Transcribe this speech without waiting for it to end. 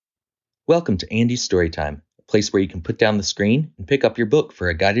Welcome to Andy's Storytime, a place where you can put down the screen and pick up your book for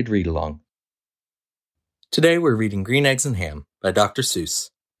a guided read-along. Today we're reading Green Eggs and Ham by Dr.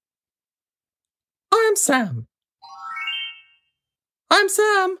 Seuss. I'm Sam. I'm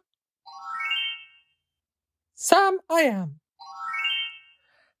Sam. Sam I am.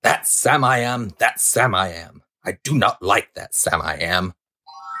 That's Sam I am. That's Sam I am. I do not like that Sam I am.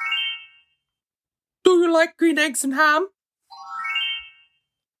 Do you like green eggs and ham?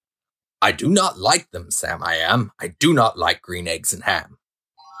 I do not like them, Sam I am. I do not like green eggs and ham.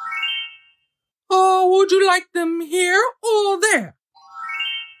 Oh, would you like them here or there?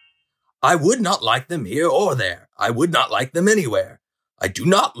 I would not like them here or there. I would not like them anywhere. I do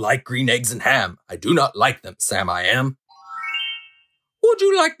not like green eggs and ham. I do not like them, Sam I am. Would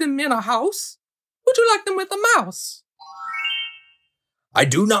you like them in a house? Would you like them with a mouse? I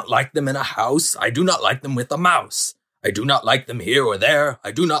do not like them in a house. I do not like them with a mouse. I do not like them here or there. I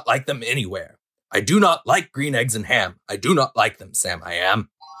do not like them anywhere. I do not like green eggs and ham. I do not like them, Sam I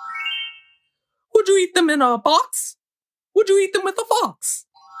am. Would you eat them in a box? Would you eat them with a fox?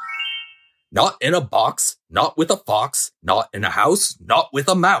 Not in a box, not with a fox, not in a house, not with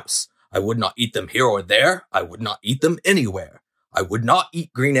a mouse. I would not eat them here or there. I would not eat them anywhere. I would not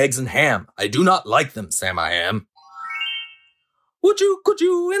eat green eggs and ham. I do not like them, Sam I am. Could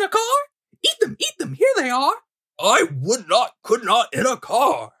you in a car? Eat them, here they are. I could not in a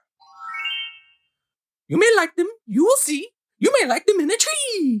car. You may like them, you will see. You may like them in a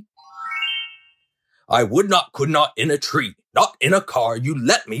tree. I could not in a tree, not in a car, you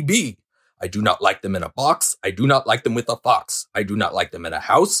let me be. I do not like them in a box. I do not like them with a fox. I do not like them in a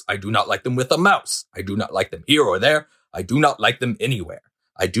house. I do not like them with a mouse. I do not like them here or there. I do not like them anywhere.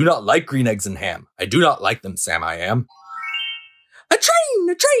 I do not like green eggs and ham. I do not like them, Sam I am. A train,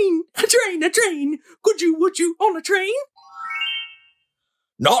 a train, a train, a train. Would you on a train?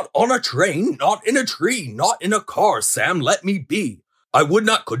 Not on a train, not in a tree, not in a car, Sam, let me be. I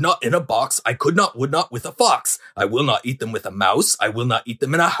could not in a box. I would not with a fox. I will not eat them with a mouse. I will not eat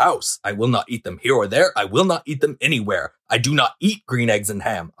them in a house. I will not eat them here or there. I will not eat them anywhere. I do not eat green eggs and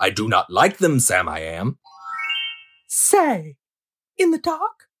ham. I do not like them, Sam I am. Say, in the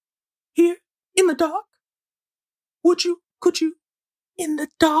dark? Here, in the dark? Could you, in the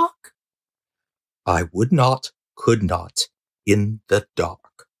dark? I could not, in the dark.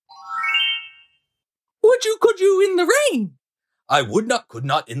 Could you in the rain? I could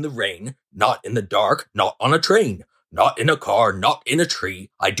not in the rain, not in the dark, not on a train, not in a car, not in a tree.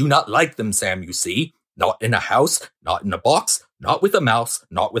 I do not like them, Sam, you see. Not in a house, not in a box, not with a mouse,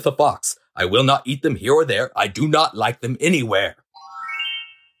 not with a fox. I will not eat them here or there. I do not like them anywhere.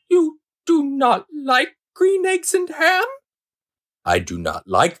 You do not like green eggs and ham? I do not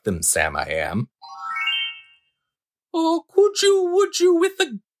like them, Sam I am. Oh, would you with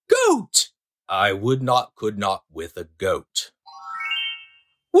a goat? I could not with a goat.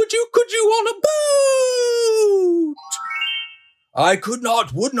 Could you on a boat? I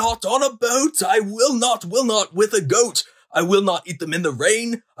would not on a boat. I will not with a goat. I will not eat them in the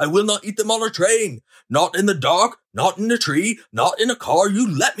rain. I will not eat them on a train. Not in the dark, not in a tree, not in a car, you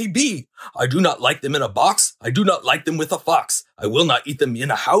let me be. I do not like them in a box. I do not like them with a fox. I will not eat them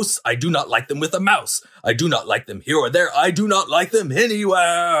in a house. I do not like them with a mouse. I do not like them here or there. I do not like them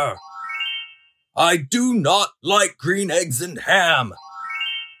anywhere. I do not like green eggs and ham.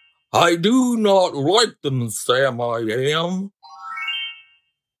 I do not like them, Sam I am.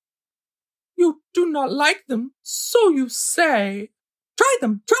 You do not like them, so you say. Try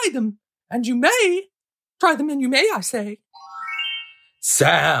them, and you may. Try them and you may, I say.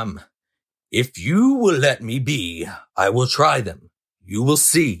 Sam, if you will let me be, I will try them. You will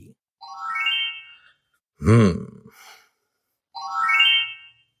see.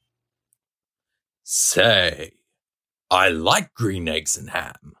 Say, I like green eggs and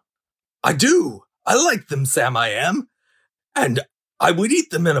ham. I do. I like them, Sam I am. And I would eat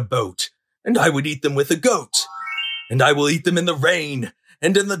them in a boat. And I would eat them with a goat. And I will eat them in the rain.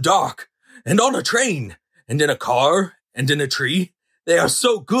 And in the dark. And on a train. And in a car. And in a tree. They are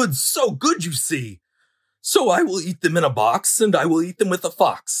so good, you see. So I will eat them in a box. And I will eat them with a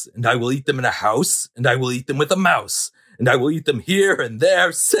fox. And I will eat them in a house. And I will eat them with a mouse. And I will eat them here and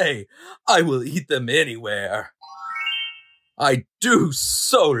there. Say, I will eat them anywhere. I do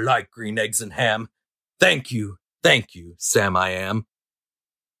so like green eggs and ham. Thank you, Sam I am.